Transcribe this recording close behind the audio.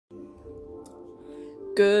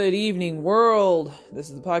Good evening, world.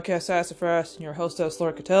 This is the podcast Sassafras and your hostess,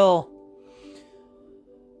 Laura Cattell.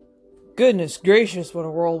 Goodness gracious, what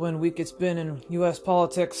a whirlwind week it's been in U.S.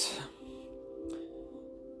 politics.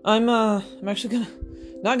 I'm actually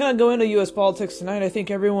not gonna go into U.S. politics tonight. I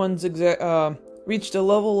think everyone's reached a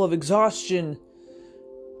level of exhaustion,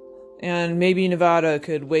 and maybe Nevada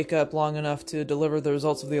could wake up long enough to deliver the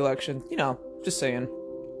results of the election. You know, just saying.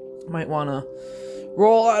 Might want to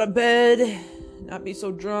roll out of bed, not be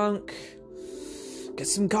so drunk, get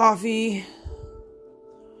some coffee.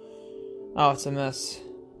 Oh, it's a mess.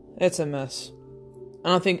 It's a mess. I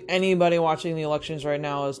don't think anybody watching the elections right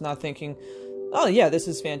now is not thinking, oh yeah, this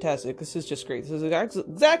is fantastic. This is just great. This is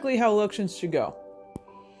exactly how elections should go.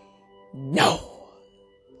 No.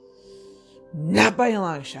 Not by a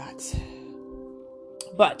long shot.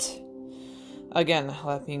 But, again,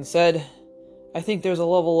 that being said, I think there's a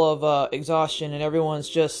level of exhaustion and everyone's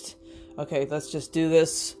just, okay, let's just do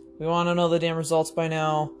this. We want to know the damn results by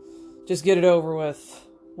now. Just get it over with.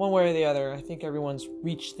 One way or the other. I think everyone's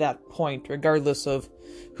reached that point, regardless of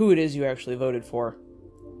who it is you actually voted for.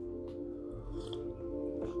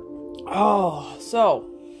 Oh, so,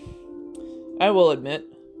 I will admit,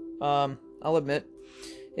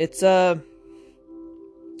 it's thrown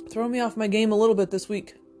me off my game a little bit this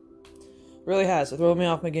week. Really has. It thrown me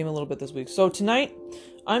off my game a little bit this week. So tonight,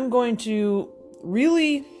 I'm going to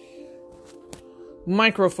really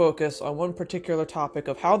micro-focus on one particular topic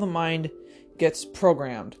of how the mind gets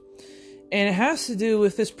programmed. And it has to do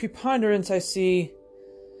with this preponderance I see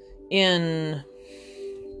in,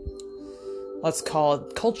 let's call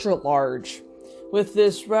it, culture at large. With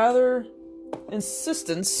this rather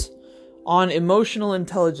insistence on emotional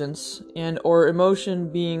intelligence and or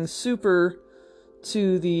emotion being super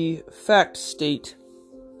to the fact state,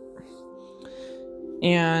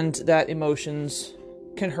 and that emotions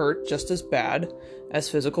can hurt just as bad as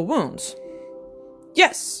physical wounds.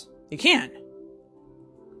 Yes, they can.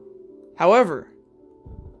 However,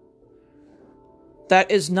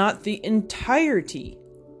 that is not the entirety.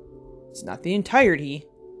 It's not the entirety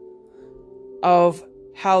of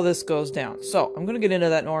how this goes down. So, I'm going to get into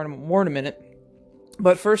that more in a minute.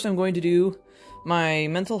 But first, I'm going to do my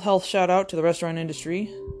mental health shout out to the restaurant industry,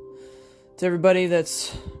 to everybody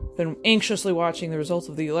that's been anxiously watching the results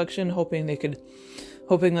of the election, hoping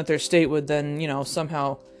that their state would then,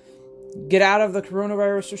 somehow get out of the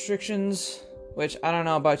coronavirus restrictions, which I don't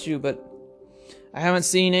know about you, but I haven't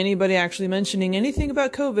seen anybody actually mentioning anything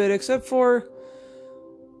about COVID except for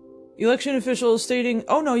election officials stating,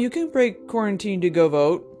 oh no, you can break quarantine to go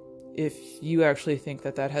vote. If you actually think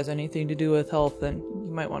that has anything to do with health, then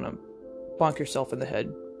you might want to bonk yourself in the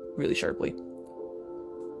head really sharply.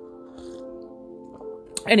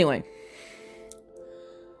 Anyway.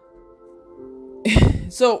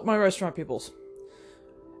 So, my restaurant peoples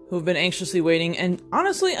who've been anxiously waiting, and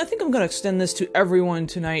honestly, I think I'm going to extend this to everyone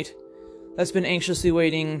tonight that's been anxiously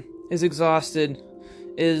waiting, is exhausted,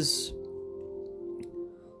 is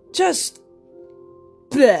just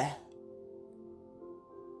bleh.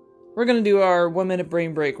 We're going to do our 1-minute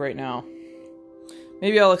brain break right now.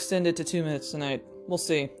 Maybe I'll extend it to 2 minutes tonight. We'll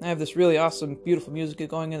see. I have this really awesome, beautiful music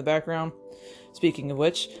going in the background. Speaking of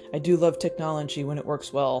which, I do love technology when it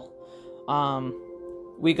works well.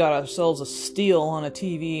 We got ourselves a steal on a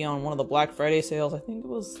TV on one of the Black Friday sales. I think it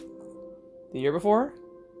was the year before.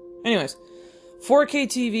 Anyways, 4K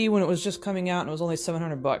TV when it was just coming out and it was only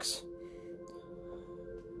 $700.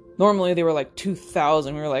 Normally they were like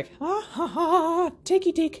 $2,000. We were like,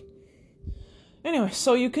 take. Anyway,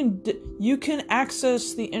 so you can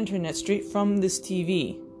access the internet straight from this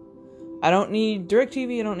TV. I don't need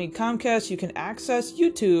DirecTV, I don't need Comcast. You can access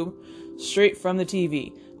YouTube straight from the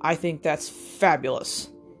TV. I think that's fabulous.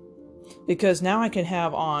 Because now I can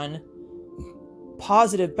have on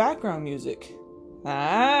positive background music.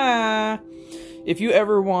 If you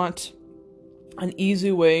ever want an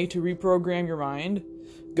easy way to reprogram your mind,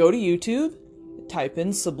 go to YouTube, type in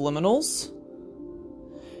subliminals,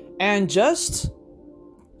 and just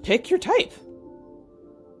pick your type.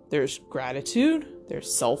 There's gratitude,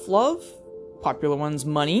 there's self-love, popular ones,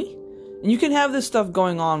 money, and you can have this stuff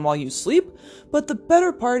going on while you sleep, but the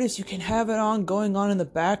better part is you can have it going on in the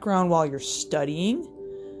background while you're studying,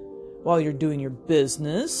 while you're doing your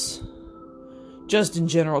business, just in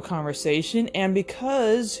general conversation, and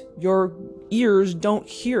because your ears don't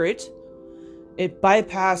hear it, it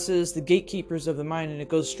bypasses the gatekeepers of the mind and it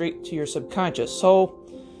goes straight to your subconscious. So,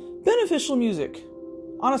 beneficial music.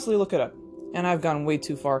 Honestly, look it up. And I've gone way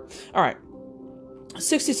too far. Alright.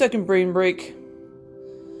 60-second brain break.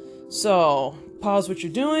 So, pause what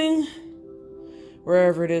you're doing,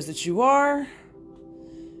 wherever it is that you are,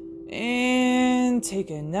 and And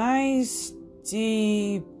take a nice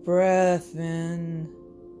deep breath in.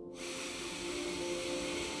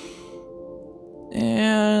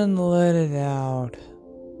 And let it out.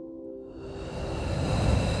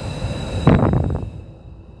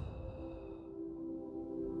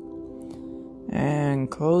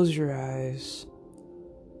 And close your eyes.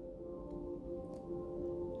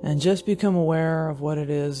 And just become aware of what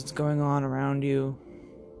it is that's going on around you.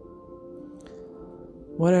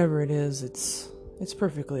 Whatever it is, it's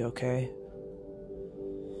perfectly okay.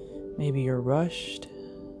 Maybe you're rushed.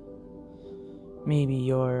 Maybe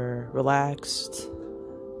you're relaxed.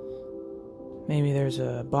 Maybe there's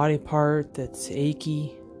a body part that's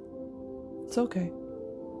achy. It's okay.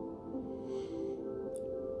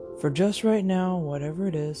 For just right now, whatever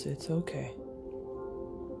it is, it's okay.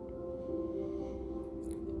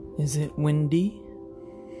 Is it windy?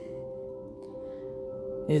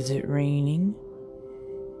 Is it raining?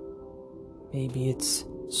 Maybe it's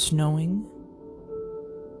snowing.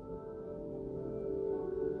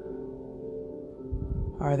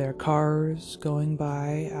 Are there cars going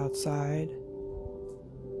by outside?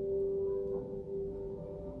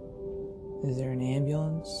 Is there an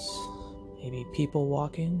ambulance? Maybe people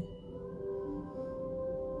walking?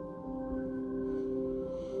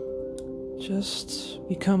 Just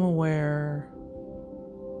become aware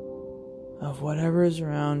of whatever is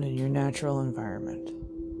around in your natural environment.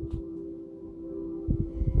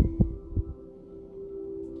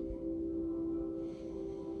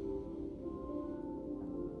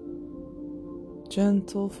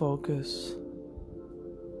 Gentle focus.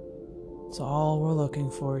 It's all we're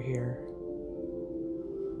looking for here.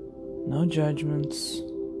 No judgments.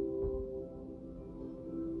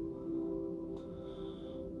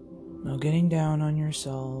 No getting down on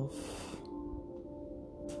yourself.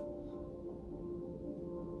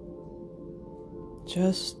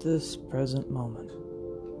 Just this present moment.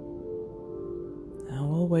 Now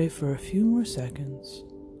we'll wait for a few more seconds.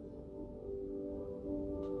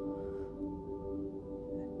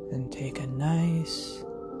 Then take a nice,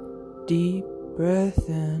 deep breath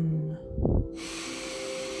in.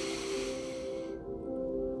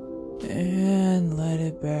 And let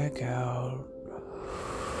it back out.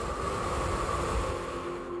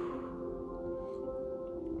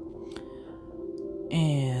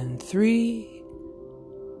 And 3,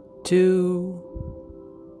 2,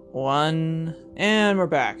 1, and we're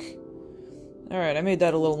back. Alright, I made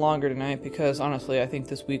that a little longer tonight because honestly I think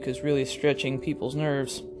this week is really stretching people's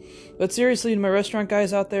nerves. But seriously, to my restaurant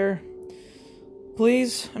guys out there,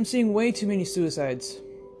 please, I'm seeing way too many suicides.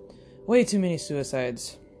 Way too many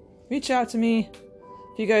suicides. Reach out to me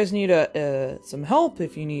if you guys need some help,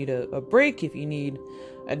 if you need a break, if you need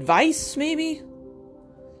advice maybe.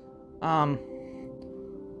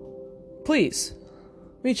 Please,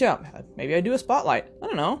 reach out. Maybe I do a spotlight. I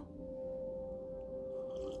don't know.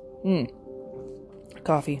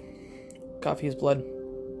 Coffee. Coffee is blood.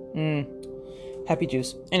 Happy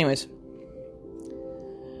juice. Anyways.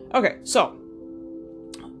 Okay, so.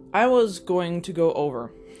 I was going to go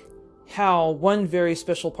over how one very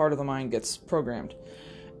special part of the mind gets programmed.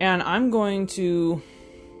 And I'm going to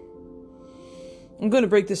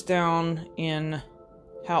break this down in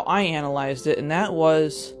how I analyzed it, and that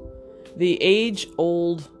was the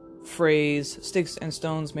age-old phrase, sticks and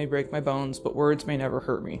stones may break my bones, but words may never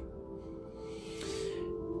hurt me.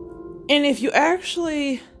 And if you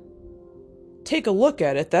actually take a look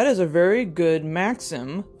at it, that is a very good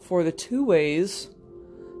maxim for the two ways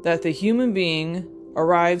that the human being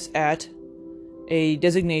arrives at a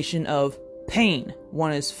designation of pain.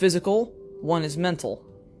 One is physical, one is mental.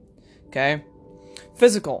 Okay?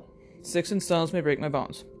 Physical. Sticks and stones may break my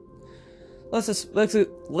bones. Let's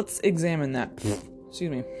examine that.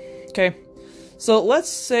 Excuse me. Okay. So let's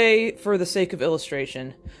say, for the sake of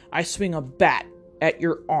illustration, I swing a bat at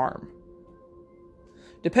your arm.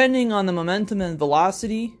 Depending on the momentum and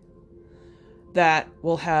velocity, that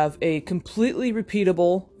will have a completely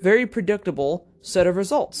repeatable, very predictable set of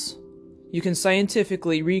results. You can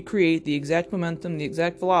scientifically recreate the exact momentum, the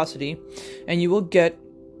exact velocity, and you will get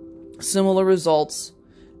similar results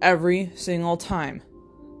every single time.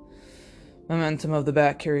 Momentum of the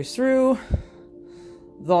bat carries through,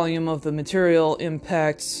 volume of the material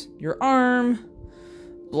impacts your arm,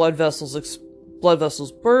 blood vessels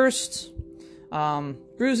burst,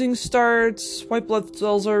 bruising starts, white blood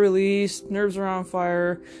cells are released, nerves are on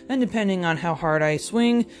fire, and depending on how hard I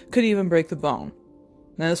swing, could even break the bone.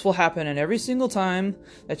 Now this will happen in every single time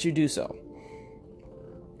that you do so.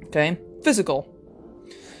 Okay? Physical.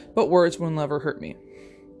 But words will never hurt me.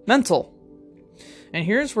 Mental. And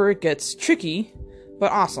here's where it gets tricky,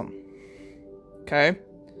 but awesome. Okay?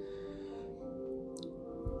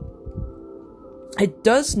 It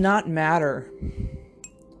does not matter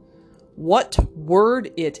what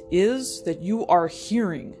word it is that you are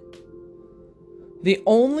hearing. The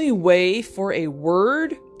only way for a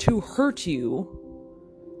word to hurt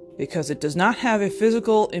you, because it does not have a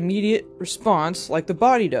physical immediate response like the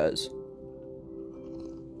body does,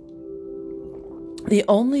 the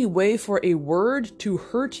only way for a word to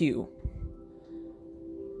hurt you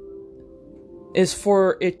is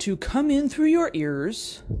for it to come in through your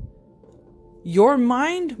ears. Your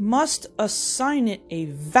mind must assign it a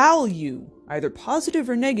value, either positive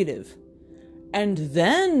or negative, and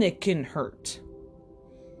then it can hurt.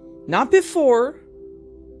 Not before,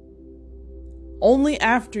 only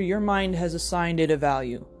after your mind has assigned it a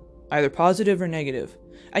value, either positive or negative.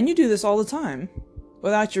 And you do this all the time,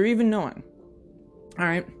 without your even knowing.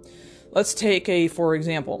 Alright, let's take for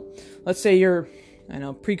example, let's say you're,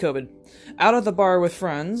 pre-COVID, out at the bar with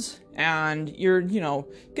friends, and you're,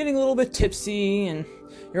 getting a little bit tipsy, and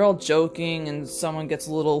you're all joking, and someone gets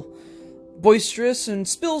a little boisterous and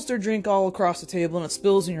spills their drink all across the table, and it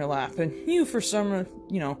spills in your lap, and you, for some,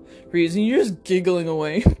 reason, you're just giggling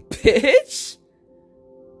away. Bitch!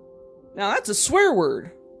 Now, that's a swear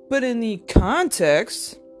word, but in the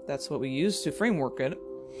context, that's what we use to framework it.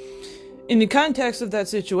 In the context of that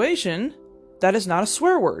situation, that is not a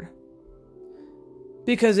swear word.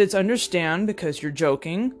 Because it's because you're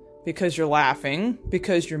joking, because you're laughing,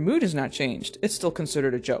 because your mood has not changed. It's still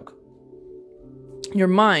considered a joke. Your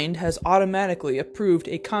mind has automatically approved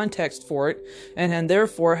a context for it, and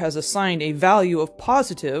therefore has assigned a value of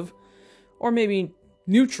positive, or maybe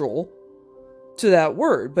neutral, to that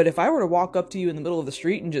word. But if I were to walk up to you in the middle of the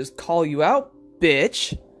street and just call you out,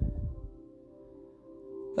 bitch,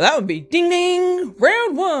 that would be ding ding,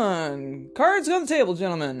 round one, cards on the table,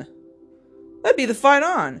 gentlemen. That'd be the fight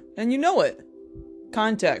on, and you know it.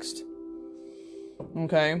 Context.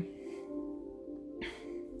 Okay.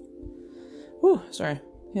 Whew, sorry,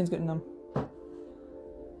 hand's getting numb.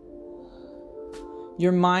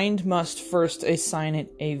 Your mind must first assign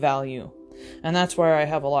it a value. And that's where I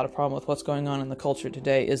have a lot of problem with what's going on in the culture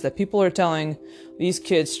today, is that people are telling these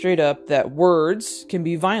kids straight up that words can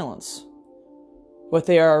be violence. What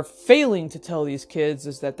they are failing to tell these kids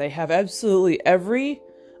is that they have absolutely every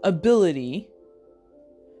ability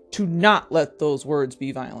to not let those words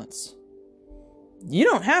be violence. You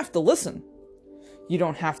don't have to listen. You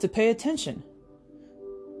don't have to pay attention.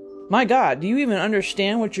 My God, do you even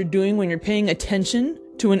understand what you're doing when you're paying attention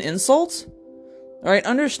to an insult? Alright,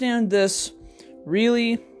 understand this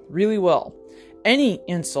really, really well. Any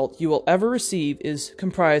insult you will ever receive is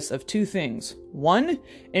comprised of two things. One,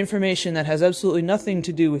 information that has absolutely nothing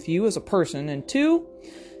to do with you as a person. And two,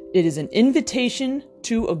 it is an invitation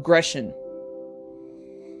to aggression.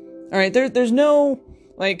 Alright, there's no,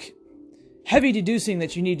 heavy deducing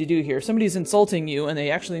that you need to do here. If somebody's insulting you and they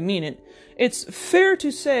actually mean it, it's fair to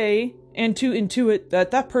say and to intuit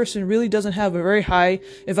that that person really doesn't have a very high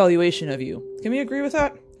evaluation of you. Can we agree with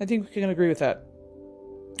that? I think we can agree with that.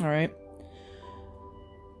 Alright.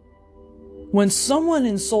 When someone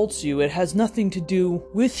insults you, it has nothing to do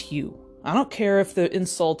with you. I don't care if the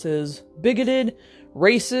insult is bigoted,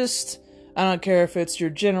 racist, I don't care if it's your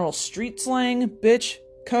general street slang, bitch,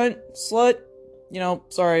 cunt, slut.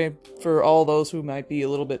 Sorry for all those who might be a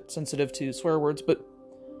little bit sensitive to swear words, but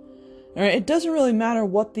alright, it doesn't really matter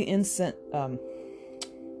what the insult.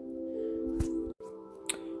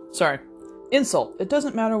 It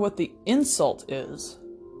doesn't matter what the insult is,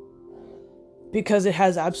 because it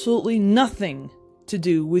has absolutely nothing to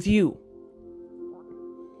do with you.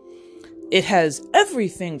 It has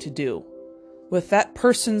everything to do with that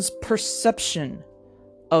person's perception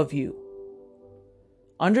of you.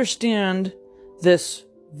 Understand this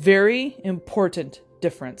very important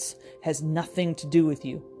difference. Has nothing to do with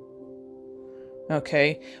you.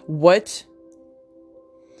 Okay? What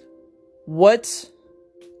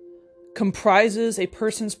comprises a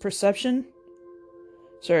person's perception?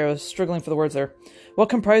 Sorry, I was struggling for the words there. What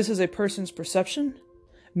comprises a person's perception?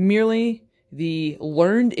 Merely the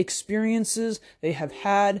learned experiences they have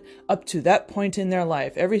had up to that point in their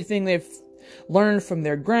life. Everything they've learned from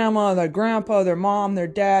their grandma, their grandpa, their mom, their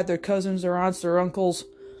dad, their cousins, their aunts, their uncles.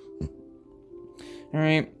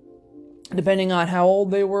 Alright? Depending on how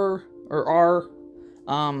old they were or are.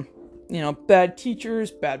 Bad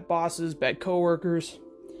teachers, bad bosses, bad coworkers.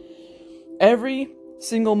 Every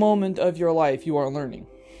single moment of your life you are learning.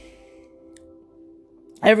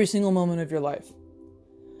 Every single moment of your life.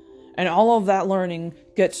 And all of that learning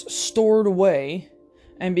gets stored away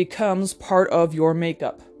and becomes part of your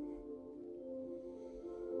makeup.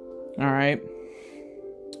 Alright?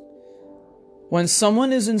 When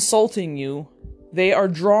someone is insulting you, they are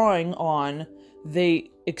drawing on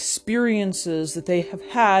experiences that they have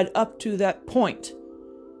had up to that point.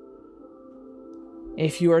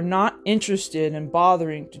 If you are not interested in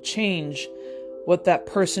bothering to change what that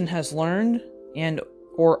person has learned,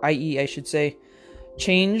 or i.e., I should say,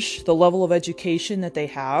 change the level of education that they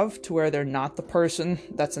have to where they're not the person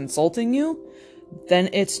that's insulting you, then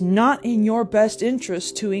it's not in your best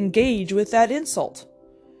interest to engage with that insult.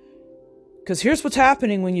 Because here's what's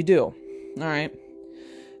happening when you do. Alright.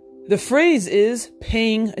 The phrase is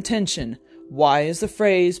paying attention. Why is the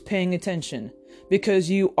phrase paying attention? Because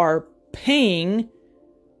you are paying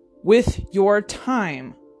with your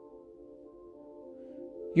time.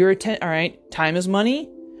 Alright, time is money.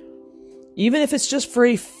 Even if it's just for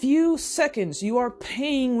a few seconds, you are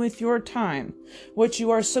paying with your time. What you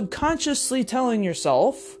are subconsciously telling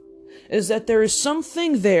yourself is that there is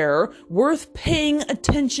something there worth paying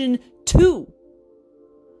attention to.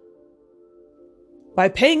 By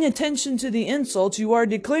paying attention to the insult, you are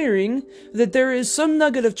declaring that there is some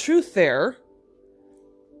nugget of truth there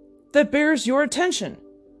that bears your attention.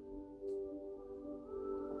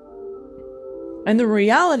 And the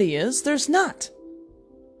reality is, there's not.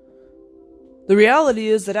 The reality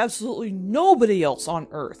is that absolutely nobody else on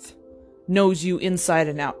Earth knows you inside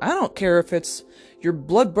and out. I don't care if it's your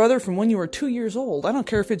blood brother from when you were 2 years old. I don't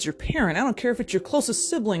care if it's your parent. I don't care if it's your closest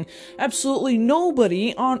sibling. Absolutely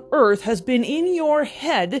nobody on Earth has been in your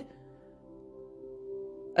head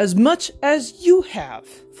as much as you have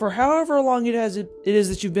for however long it is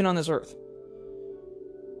that you've been on this Earth.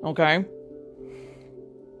 Okay?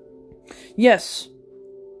 Yes.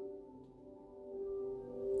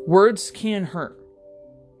 Words can hurt,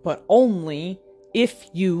 but only if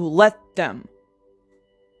you let them.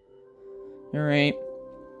 Alright?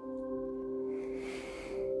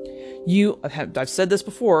 I've said this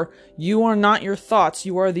before, you are not your thoughts,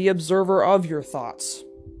 you are the observer of your thoughts.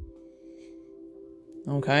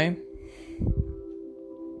 Okay?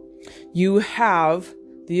 You have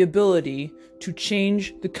the ability to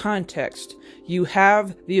change the context. You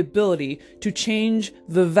have the ability to change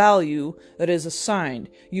the value that is assigned.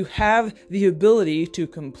 You have the ability to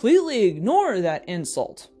completely ignore that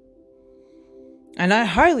insult. And I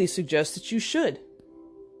highly suggest that you should.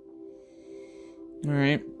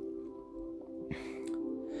 Alright.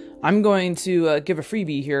 I'm going to give a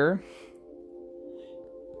freebie here.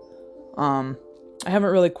 I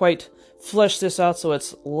haven't really quite fleshed this out, so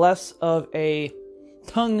it's less of a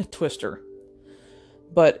tongue twister.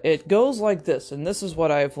 But it goes like this, and this is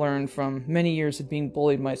what I've learned from many years of being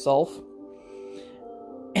bullied myself.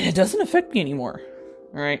 And it doesn't affect me anymore.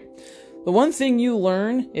 Alright? The one thing you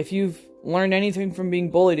learn, if you've learned anything from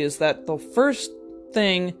being bullied, is that the first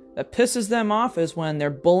thing that pisses them off is when their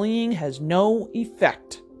bullying has no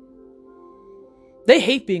effect. They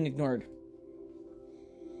hate being ignored.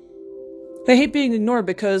 They hate being ignored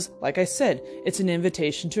because, like I said, it's an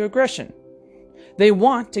invitation to aggression. They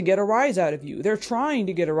want to get a rise out of you. They're trying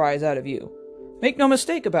to get a rise out of you. Make no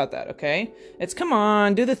mistake about that, okay? It's, come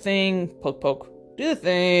on, do the thing. Poke, poke. Do the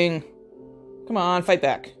thing. Come on, fight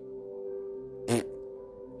back.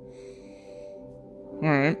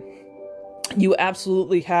 Alright. You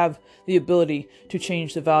absolutely have the ability to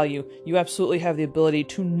change the value. You absolutely have the ability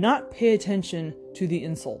to not pay attention to the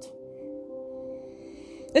insult.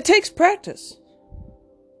 It takes practice.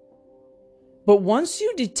 But once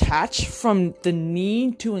you detach from the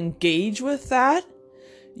need to engage with that,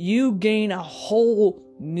 you gain a whole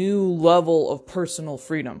new level of personal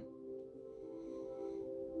freedom.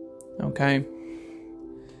 Okay?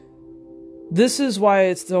 This is why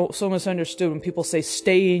it's so misunderstood when people say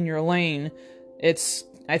stay in your lane. It's,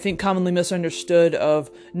 I think, commonly misunderstood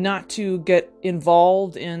of not to get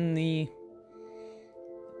involved in the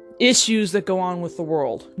issues that go on with the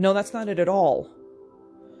world. No, that's not it at all.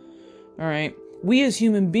 Alright? We as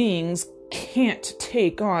human beings can't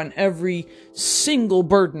take on every single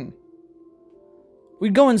burden.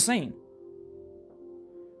 We'd go insane.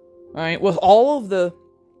 Alright? With all of the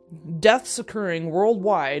deaths occurring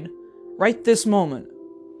worldwide right this moment,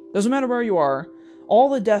 doesn't matter where you are, all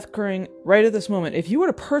the death occurring right at this moment, if you were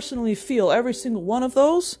to personally feel every single one of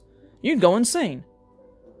those, you'd go insane.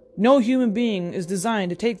 No human being is designed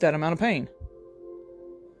to take that amount of pain.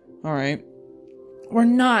 Alright? We're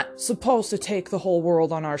not supposed to take the whole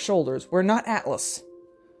world on our shoulders. We're not Atlas.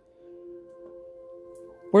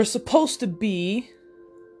 We're supposed to be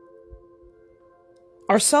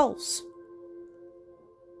ourselves.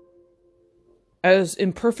 As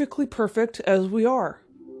imperfectly perfect as we are.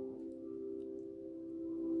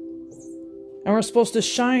 And we're supposed to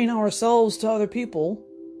shine ourselves to other people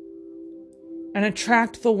and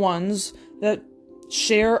attract the ones that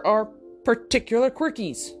share our particular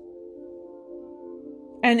quirkies.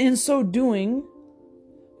 And in so doing,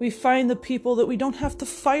 we find the people that we don't have to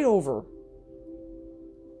fight over.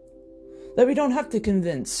 That we don't have to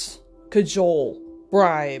convince, cajole,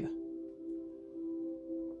 bribe.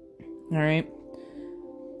 Alright?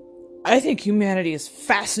 I think humanity is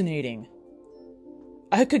fascinating.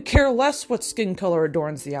 I could care less what skin color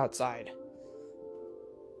adorns the outside.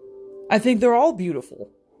 I think they're all beautiful.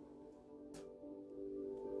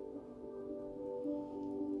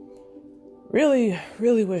 Really,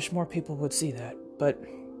 really wish more people would see that, but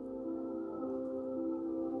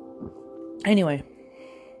anyway,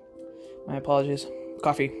 my apologies.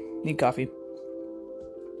 Coffee. Need coffee.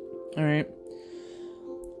 Alright.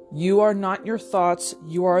 You are not your thoughts,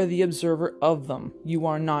 you are the observer of them. You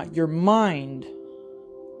are not your mind.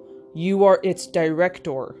 You are its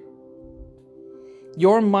director.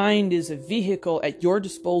 Your mind is a vehicle at your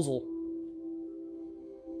disposal.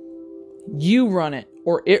 You run it,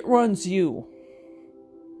 or it runs you.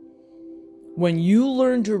 When you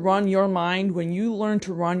learn to run your mind, when you learn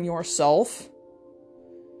to run yourself,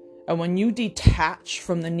 and when you detach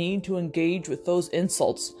from the need to engage with those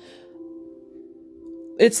insults,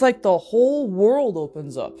 it's like the whole world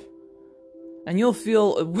opens up. And you'll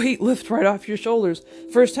feel a weight lift right off your shoulders.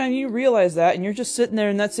 First time you realize that, and you're just sitting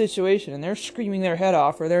there in that situation, and they're screaming their head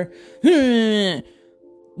off, or they're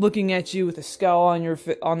looking at you with a scowl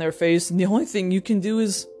on their face, and the only thing you can do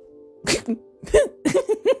is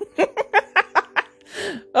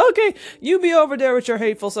okay, you be over there with your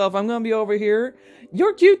hateful self. I'm gonna be over here.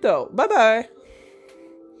 You're cute though. Bye-bye.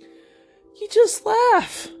 You just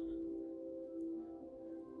laugh.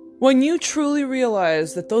 When you truly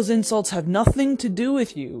realize that those insults have nothing to do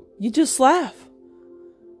with you, you just laugh.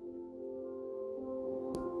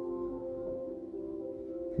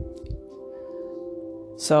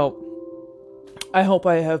 So, I hope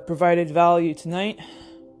I have provided value tonight.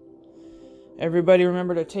 Everybody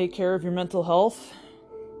remember to take care of your mental health.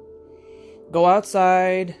 Go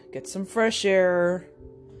outside, get some fresh air.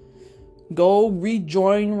 Go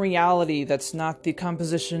rejoin reality that's not the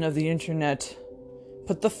composition of the internet.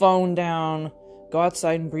 Put the phone down, go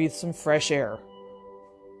outside and breathe some fresh air.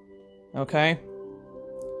 Okay?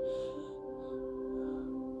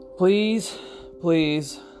 Please,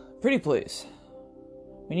 please, pretty please.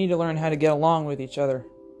 We need to learn how to get along with each other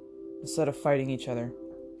instead of fighting each other.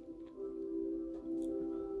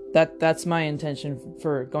 That's my intention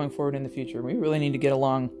for going forward in the future. We really need to get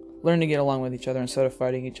along, learn to get along with each other instead of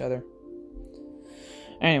fighting each other.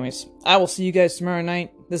 Anyways, I will see you guys tomorrow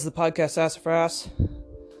night. This is the podcast Sassafras.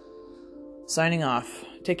 Signing off.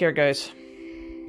 Take care, guys.